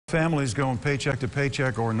Families going paycheck to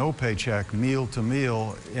paycheck or no paycheck, meal to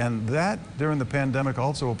meal, and that during the pandemic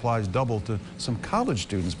also applies double to some college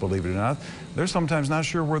students, believe it or not. They're sometimes not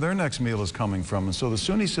sure where their next meal is coming from, and so the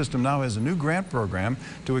SUNY system now has a new grant program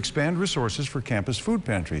to expand resources for campus food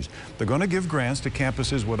pantries. They're going to give grants to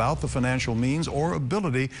campuses without the financial means or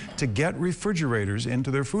ability to get refrigerators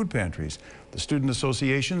into their food pantries. The student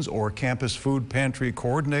associations or campus food pantry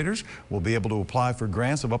coordinators will be able to apply for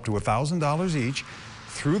grants of up to $1,000 each.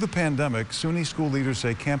 Through the pandemic, SUNY school leaders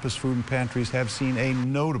say campus food pantries have seen a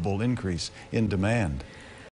notable increase in demand.